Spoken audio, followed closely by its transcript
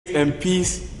And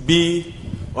peace be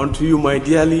unto you, my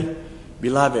dearly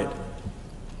beloved.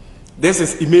 This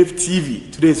is EMAV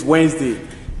TV. Today is Wednesday.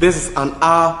 This is an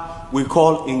hour we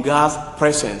call in God's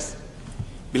presence.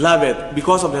 Beloved,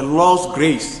 because of the Lord's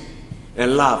grace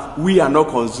and love, we are not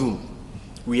consumed.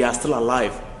 We are still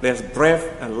alive. There's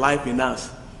breath and life in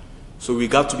us. So we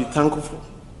got to be thankful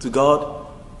to God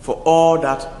for all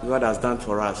that God has done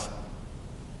for us.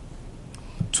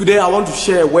 Today I want to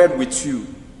share a word with you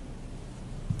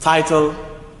titled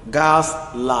God's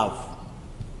Love.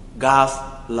 God's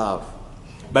Love.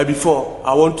 But before,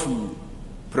 I want to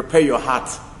prepare your heart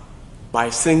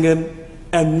by singing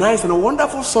a nice and a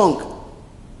wonderful song.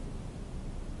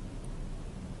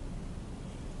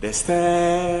 The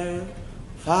steadfast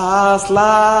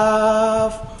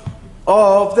love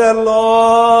of the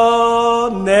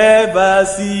Lord never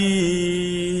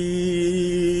ceases.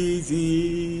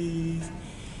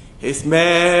 His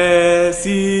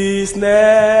mercies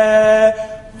never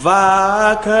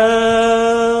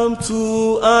come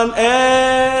to an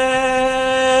end.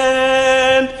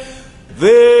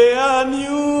 They are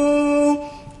new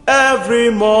every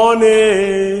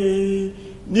morning,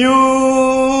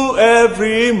 new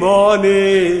every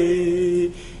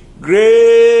morning.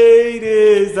 Great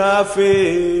is thy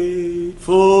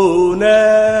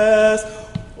faithfulness,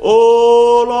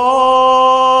 O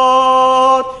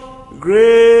Lord.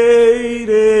 Great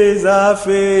is thy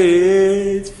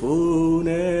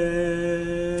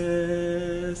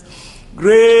faithfulness.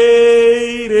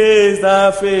 Great is thy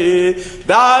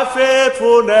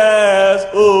faithfulness,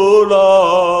 O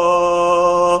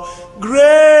Lord.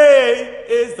 Great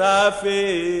is thy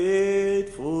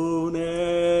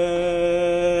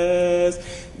faithfulness.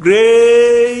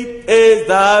 Great is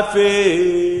thy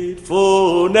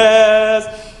faithfulness,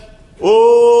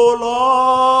 O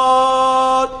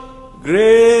Lord.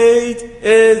 Great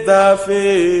is thy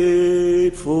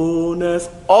faithfulness.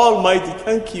 Almighty,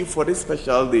 thank you for this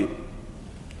special day.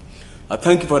 I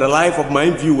thank you for the life of my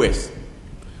viewers.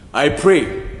 I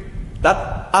pray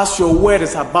that as your word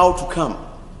is about to come,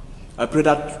 I pray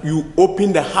that you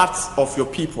open the hearts of your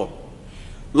people.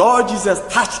 Lord Jesus,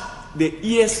 touch the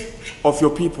ears of your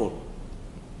people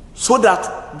so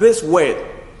that this word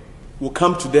will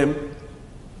come to them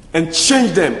and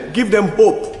change them, give them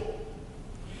hope,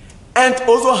 and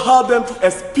also help them to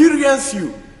experience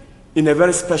you in a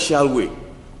very special way.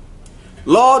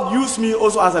 Lord, use me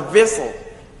also as a vessel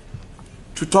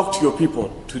to talk to your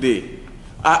people today.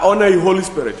 I honor you, Holy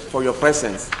Spirit, for your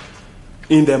presence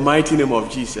in the mighty name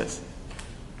of Jesus.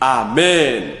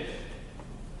 Amen.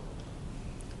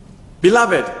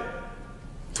 Beloved,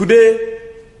 today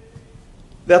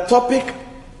the topic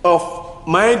of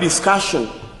my discussion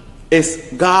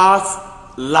is God's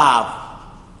love.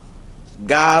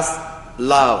 God's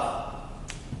love.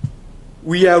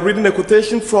 We are reading a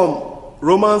quotation from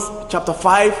Romans chapter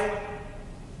 5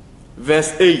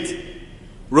 verse 8.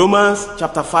 Romans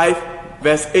chapter 5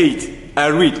 verse 8. I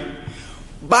read,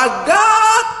 but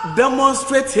God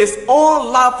demonstrates his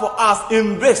own love for us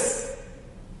in this: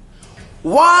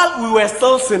 while we were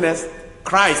still sinners,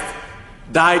 Christ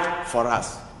died for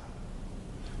us.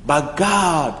 But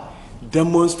God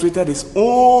demonstrated his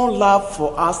own love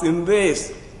for us in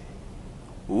this: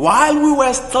 while we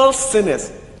were still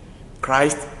sinners,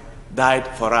 Christ died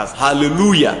for us.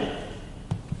 Hallelujah.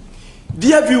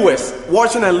 Dear viewers,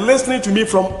 watching and listening to me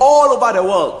from all over the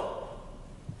world,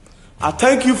 I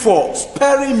thank you for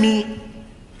sparing me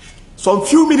some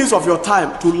few minutes of your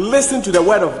time to listen to the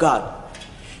word of God.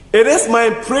 It is my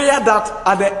prayer that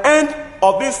at the end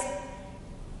of this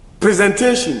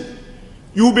presentation,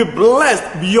 you will be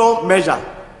blessed beyond measure.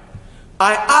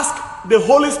 I ask the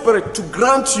Holy Spirit to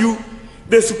grant you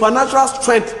the supernatural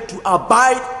strength to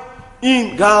abide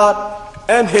in God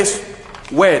and his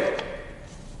word.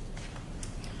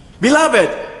 Beloved,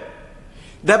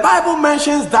 the Bible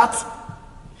mentions that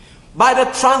by the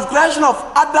transgression of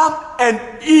Adam and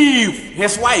Eve,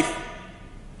 his wife,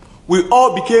 we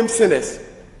all became sinners.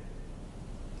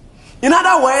 In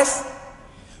other words,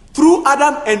 through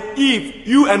Adam and Eve,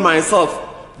 you and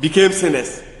myself became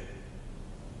sinners.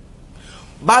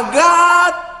 But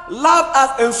God loved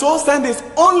us and so sent his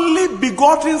only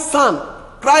begotten Son,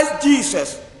 Christ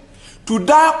Jesus, to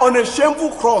die on a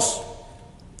shameful cross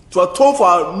to atone for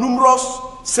our numerous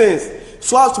sins,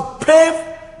 so as to pave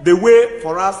the way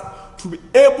for us to be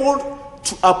able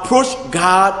to approach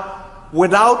God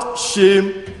without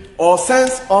shame or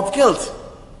sense of guilt.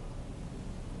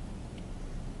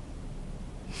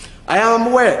 I am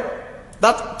aware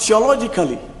that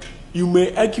theologically you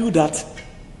may argue that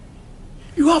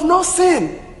you have not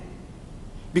sinned,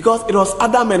 because it was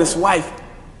Adam and his wife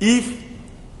Eve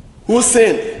who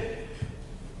sinned.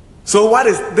 So what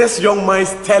is this young man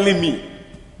telling me?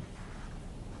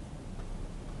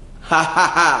 Ha ha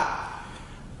ha.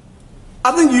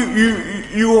 I think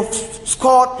you will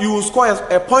score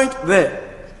a point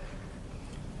there.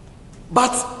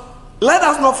 But let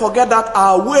us not forget that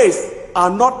our ways are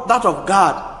not that of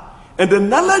God. And the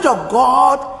knowledge of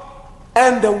God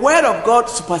and the word of God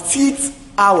supersedes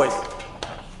ours.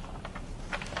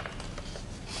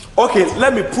 Okay,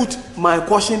 let me put my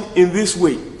question in this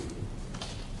way.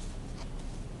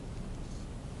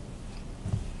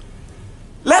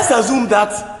 Let's assume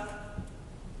that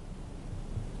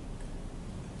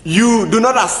you do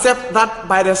not accept that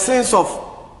by the sins of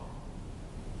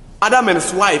Adam and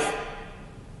his wife,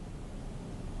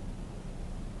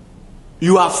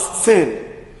 you have sinned.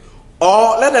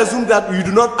 Or let us assume that you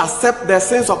do not accept the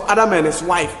sins of Adam and his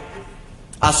wife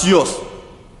as yours.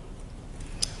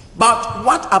 But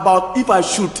what about if I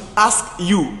should ask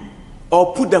you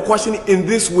or put the question in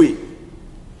this way?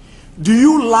 Do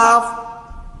you love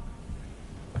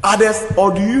others,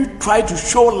 or do you try to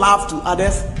show love to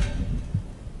others?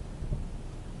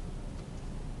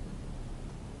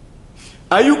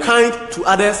 Are you kind to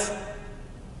others?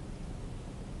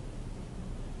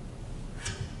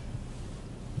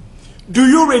 Do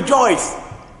you rejoice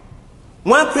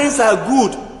when things are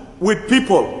good with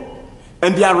people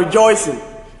and they are rejoicing?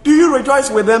 Do you rejoice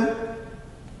with them?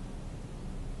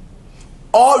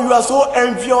 Or you are so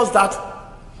envious that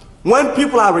when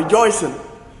people are rejoicing,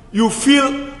 you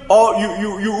feel or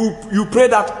you pray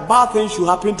that bad things should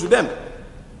happen to them?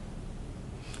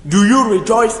 Do you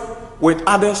rejoice with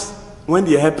others when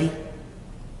they are happy?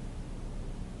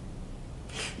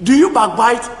 Do you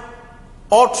backbite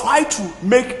or try to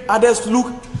make others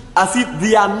look as if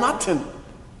they are nothing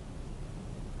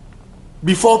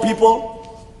before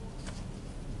people?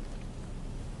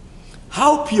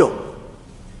 How pure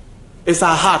is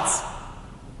our heart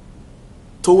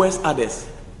towards others?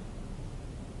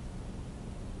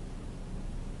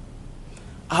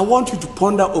 I want you to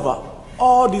ponder over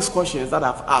all these questions that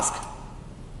I've asked.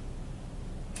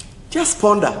 Just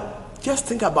ponder. Just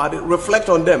think about it. Reflect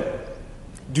on them.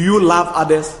 Do you love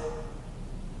others?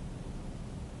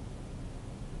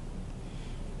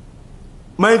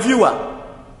 My viewer,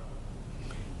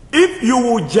 if you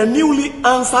will genuinely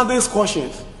answer these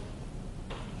questions,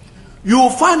 you will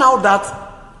find out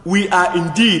that we are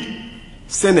indeed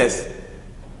sinners.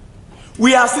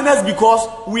 We are sinners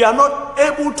because we are not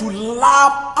able to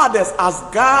love others as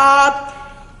God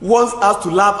wants us to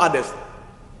love others.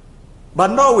 But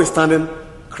notwithstanding,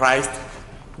 Christ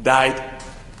died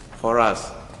for us.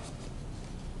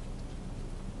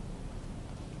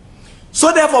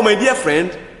 So therefore, my dear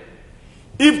friend,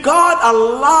 if God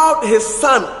allowed his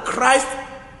son, Christ,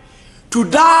 to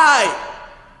die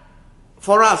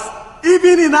for us,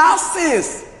 even in our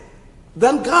sins,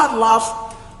 then God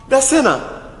loves the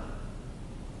sinner.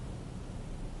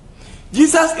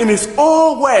 Jesus, in his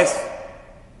own words,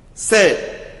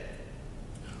 said,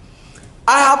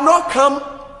 I have not come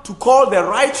to call the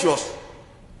righteous,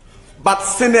 but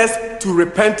sinners to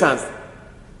repentance.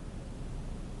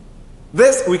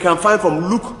 This we can find from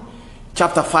Luke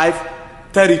chapter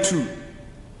 5:32.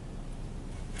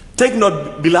 Take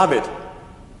note, beloved.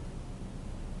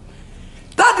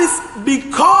 That is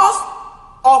because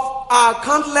of our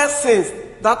countless sins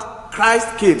that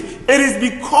Christ came. It is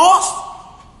because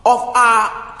of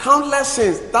our countless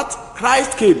sins that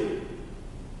Christ came.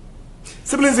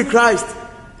 Siblings in Christ,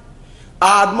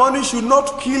 I admonish you not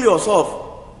to kill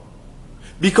yourself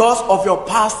because of your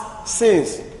past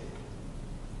sins.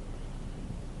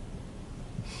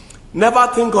 Never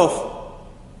think of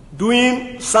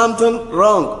doing something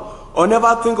wrong, or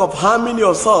never think of harming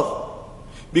yourself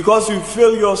because you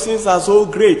feel your sins are so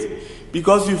great,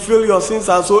 because you feel your sins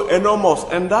are so enormous,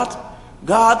 and that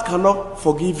God cannot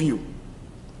forgive you.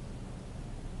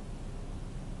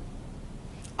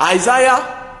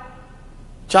 Isaiah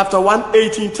chapter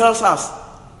 1:18 tells us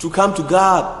to come to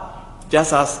God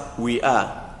just as we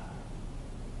are.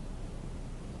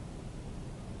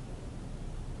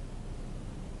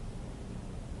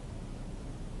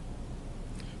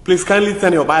 Please kindly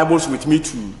turn your Bibles with me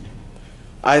to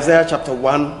Isaiah chapter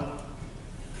 1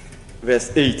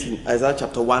 verse 18. Isaiah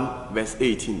chapter 1 verse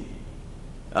 18.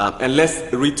 And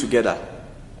let's read together.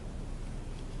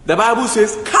 The Bible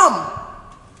says, come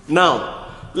now,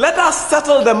 let us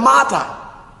settle the matter,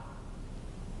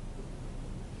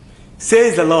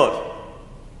 says the Lord.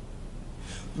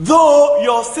 Though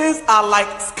your sins are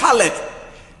like scarlet,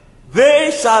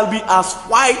 they shall be as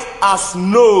white as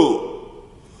snow.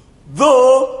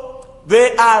 Though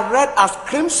they are red as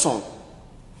crimson,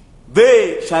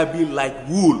 they shall be like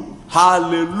wool.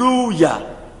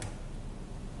 Hallelujah.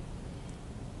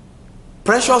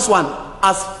 Precious one,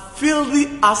 as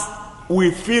filthy as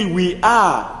we feel we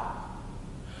are,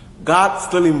 God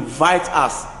still invites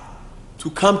us to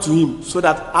come to him so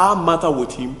that our matter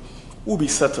with him will be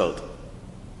settled.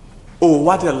 Oh,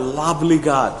 what a lovely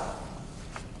God.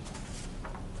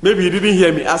 Maybe you didn't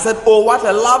hear me. I said, oh, what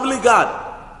a lovely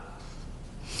God.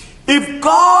 If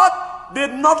God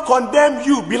did not condemn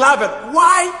you, beloved,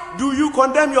 why do you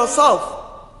condemn yourself?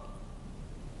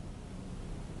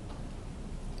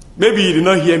 Maybe you did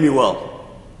not hear me well.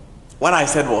 What I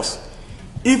said was,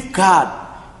 if God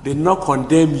did not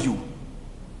condemn you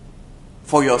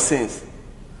for your sins,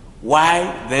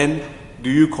 why then do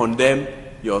you condemn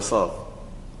yourself?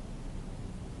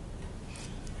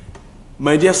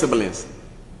 My dear siblings,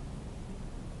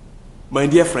 my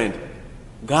dear friend,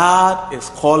 God is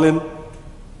calling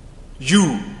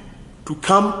you to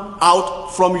come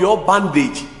out from your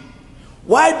bondage.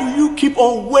 Why do you keep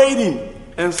on waiting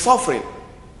and suffering?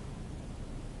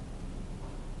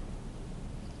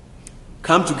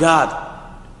 Come to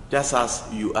God just as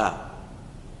you are.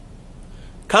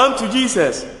 Come to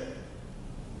Jesus.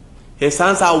 His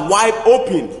hands are wide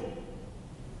open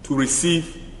to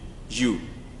receive you.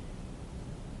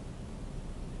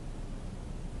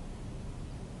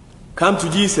 Come to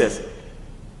Jesus.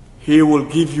 He will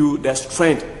give you the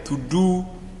strength to do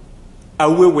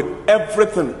away with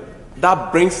everything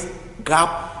that brings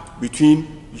gap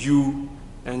between you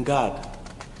and God.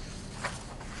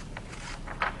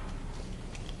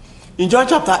 In John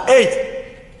chapter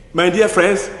 8, my dear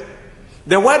friends,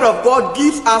 the word of God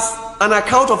gives us an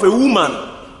account of a woman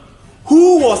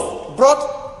who was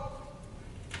brought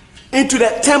into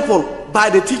the temple by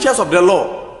the teachers of the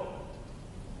law.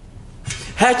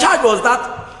 Her charge was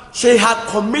that she had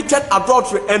committed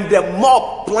adultery and the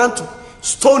mob planned to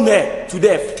stone her to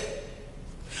death.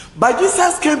 But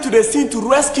Jesus came to the scene to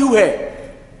rescue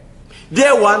her.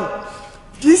 Dear one,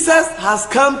 Jesus has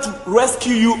come to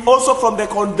rescue you also from the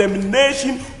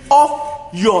condemnation of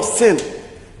your sin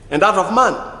and that of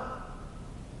man.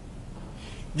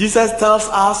 Jesus tells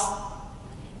us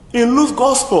in Luke's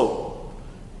Gospel,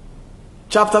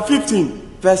 chapter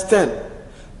 15, verse 10,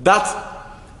 that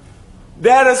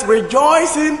there is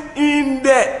rejoicing in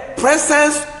the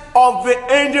presence of the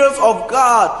angels of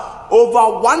God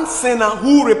over one sinner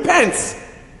who repents.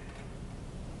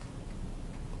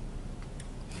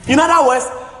 In other words,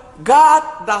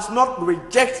 God does not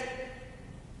reject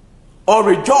or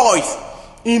rejoice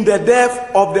in the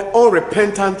death of the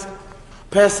unrepentant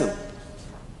person.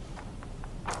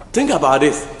 Think about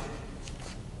this.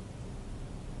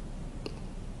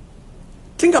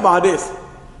 Think about this.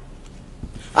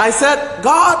 I said,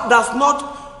 God does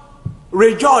not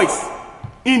rejoice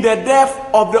in the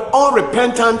death of the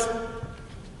unrepentant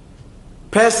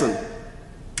person.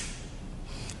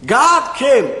 God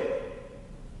came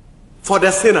for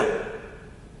the sinner,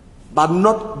 but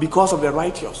not because of the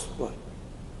righteous one.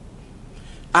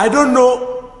 I don't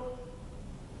know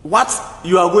what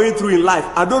you are going through in life.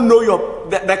 I don't know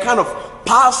the kind of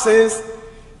past sins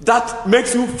that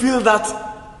makes you feel that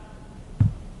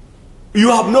you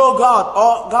have no God,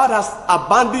 or God has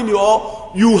abandoned you,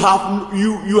 or you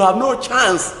have no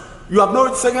chance. You have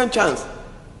no second chance.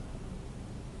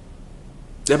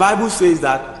 The Bible says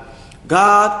that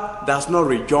God does not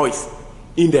rejoice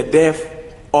in the death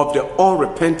of the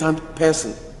unrepentant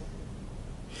person.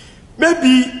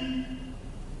 Maybe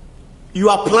you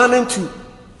are planning to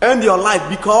end your life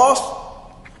because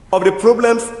of the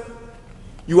problems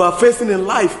you are facing in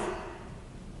life.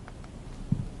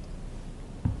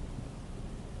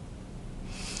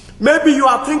 Maybe you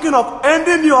are thinking of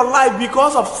ending your life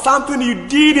because of something you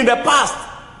did in the past,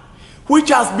 which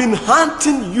has been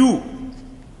haunting you,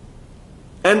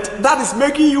 and that is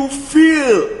making you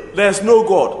feel there's no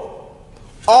God,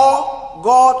 or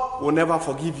God will never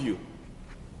forgive you.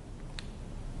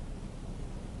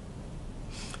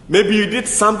 Maybe you did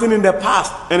something in the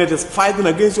past and it is fighting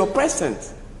against your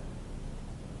present,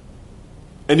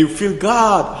 and you feel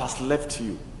God has left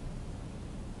you.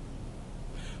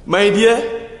 My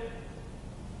dear,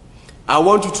 I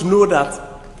want you to know that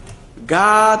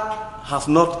God has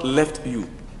not left you.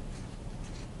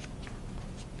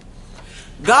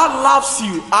 God loves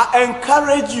you. I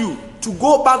encourage you to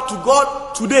go back to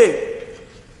God today.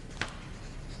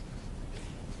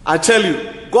 I tell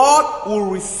you, God will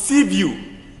receive you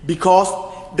because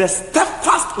the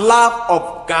steadfast love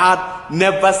of God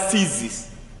never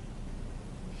ceases.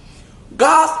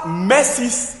 God's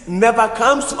mercies never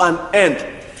comes to an end.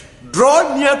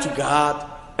 Draw near to God,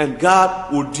 and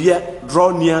God will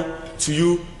draw near to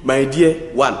you, my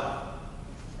dear one.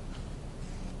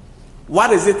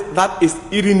 What is it that is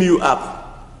eating you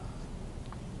up?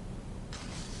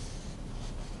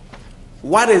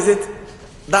 What is it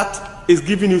that is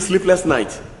giving you sleepless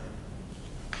night?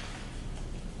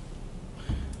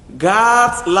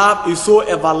 God's love is so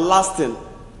everlasting.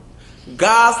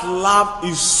 God's love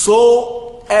is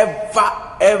so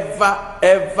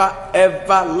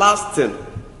everlasting.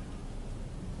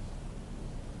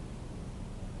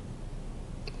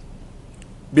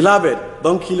 Beloved,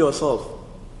 don't kill yourself,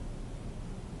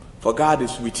 for God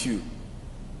is with you.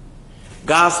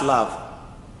 God's love.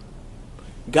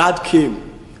 God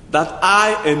came that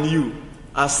I and you,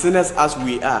 as sinners as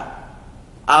we are,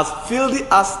 as filthy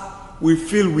as we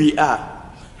feel we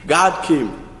are, God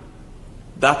came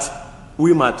that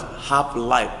we might have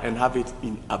life and have it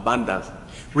in abundance.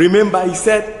 Remember, he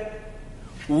said,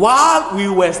 while we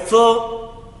were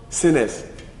still sinners,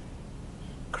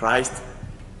 Christ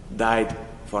died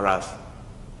for us.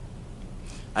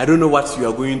 I don't know what you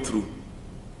are going through.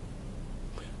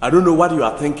 I don't know what you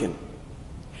are thinking.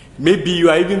 Maybe you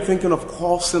are even thinking of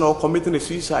causing or committing a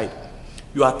suicide.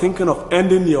 You are thinking of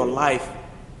ending your life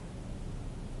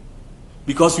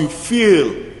because you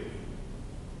feel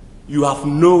you have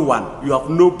no one, you have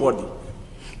nobody.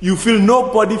 You feel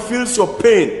nobody feels your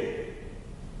pain.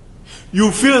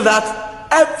 You feel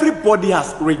that everybody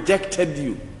has rejected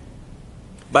you.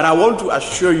 But I want to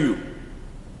assure you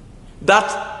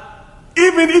that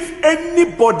even if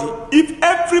anybody, if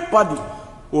everybody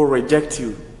will reject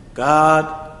you,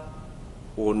 God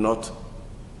will not.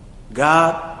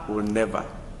 God will never,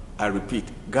 I repeat,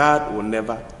 God will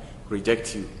never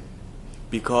reject you,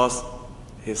 because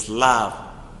his love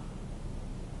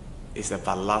is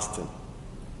everlasting.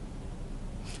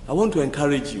 I want to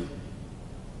encourage you.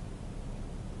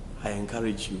 I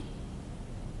encourage you.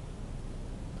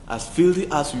 As filthy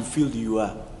as you feel you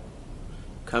are,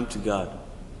 come to God.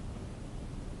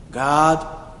 God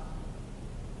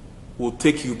will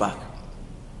take you back.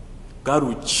 God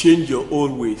will change your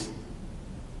old ways,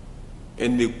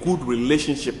 and a good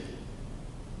relationship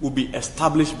will be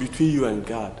established between you and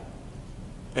God,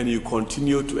 and you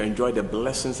continue to enjoy the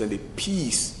blessings and the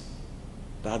peace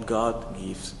that God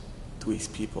gives to his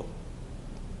people.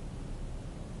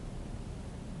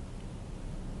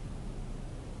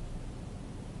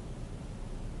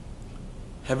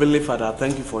 Heavenly Father, I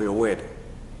thank you for your word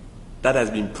that has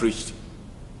been preached.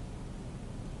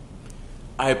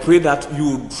 I pray that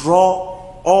you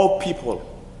draw all people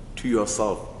to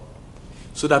yourself,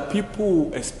 so that people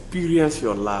will experience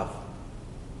your love.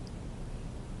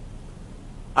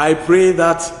 I pray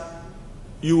that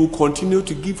you will continue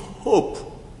to give hope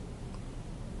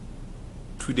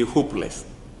to the hopeless.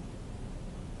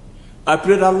 I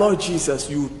pray that, Lord Jesus,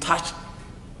 you will touch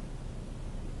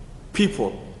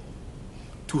people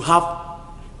to have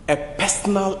a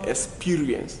personal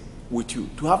experience with you,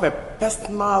 to have a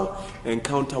personal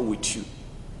encounter with you.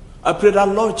 I pray that,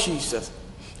 Lord Jesus,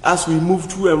 as we move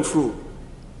to and fro,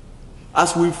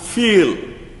 as we feel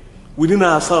within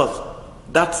ourselves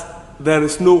that there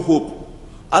is no hope,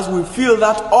 as we feel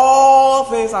that all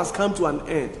things has come to an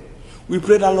end, we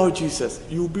pray that, Lord Jesus,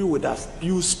 you be with us.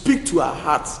 You speak to our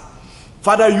hearts.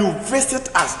 Father, you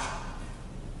visit us.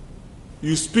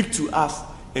 You speak to us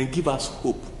and give us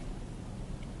hope.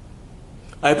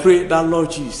 I pray that, Lord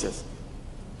Jesus,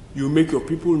 you make your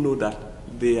people know that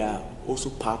they are also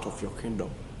part of your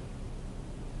kingdom.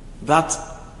 That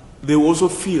they also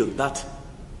feel that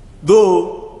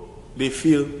though they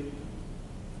feel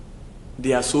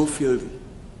they are so filthy,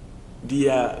 they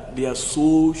are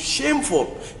so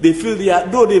shameful, they feel they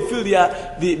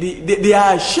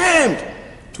are ashamed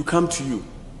to come to you.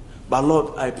 But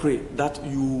Lord, I pray that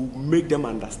you make them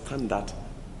understand that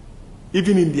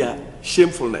even in their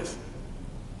shamefulness,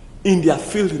 in their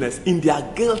filthiness, in their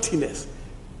guiltiness,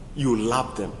 you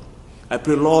love them. I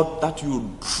pray, Lord, that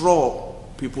you draw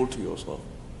people to yourself.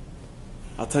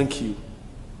 I thank you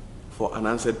for an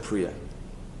answered prayer.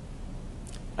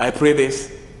 I pray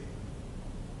this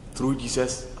through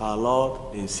Jesus, our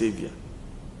Lord and Savior,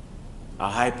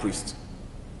 our high priest,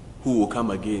 who will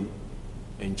come again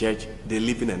and judge the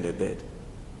living and the dead.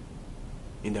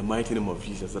 In the mighty name of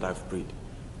Jesus that I've prayed.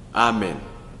 Amen.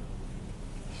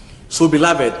 So,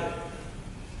 beloved,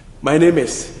 my name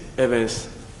is Evans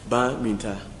Ban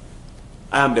Minta.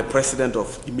 I am the president of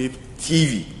EMAV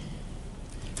TV.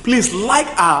 Please like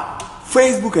our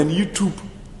Facebook and YouTube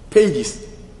pages.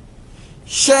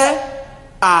 Share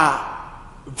our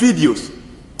videos.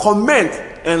 Comment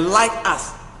and like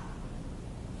us.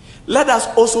 Let us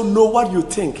also know what you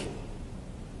think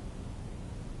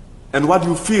and what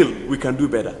you feel we can do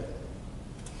better.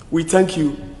 We thank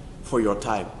you for your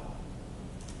time.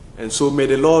 And so may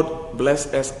the Lord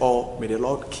bless us all. May the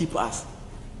Lord keep us.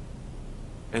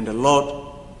 And the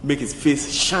Lord make his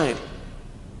face shine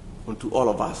unto all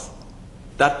of us,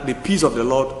 that the peace of the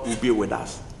Lord will be with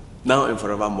us now and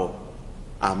forevermore.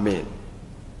 Amen.